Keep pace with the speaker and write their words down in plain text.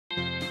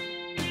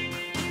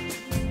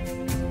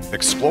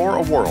Explore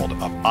a world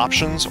of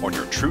options on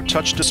your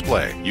TRUTOUCH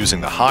display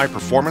using the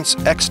high-performance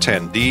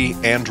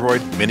X10D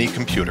Android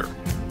Mini-Computer.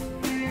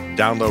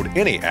 Download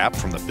any app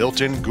from the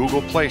built-in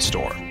Google Play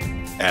Store.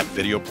 Add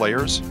video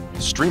players,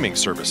 streaming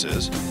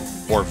services,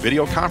 or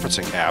video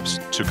conferencing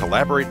apps to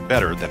collaborate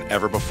better than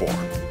ever before.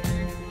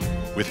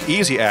 With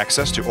easy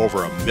access to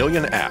over 1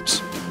 million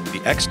apps, the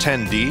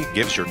X10D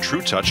gives your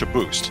TRUTOUCH a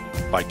boost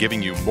by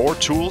giving you more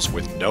tools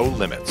with no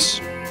limits.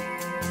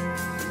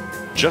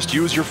 Just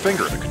use your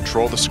finger to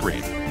control the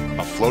screen.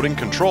 A floating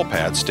control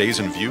pad stays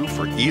in view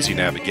for easy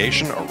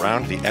navigation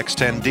around the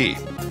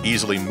X10D.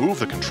 Easily move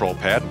the control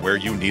pad where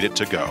you need it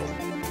to go.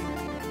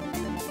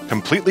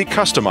 Completely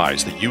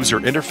customize the user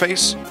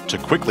interface to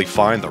quickly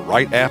find the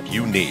right app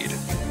you need.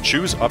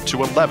 Choose up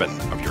to 11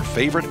 of your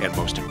favorite and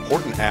most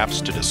important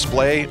apps to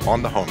display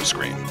on the home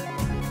screen.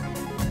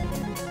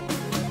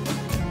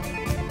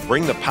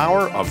 Bring the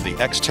power of the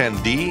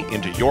X10D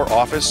into your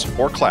office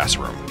or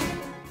classroom.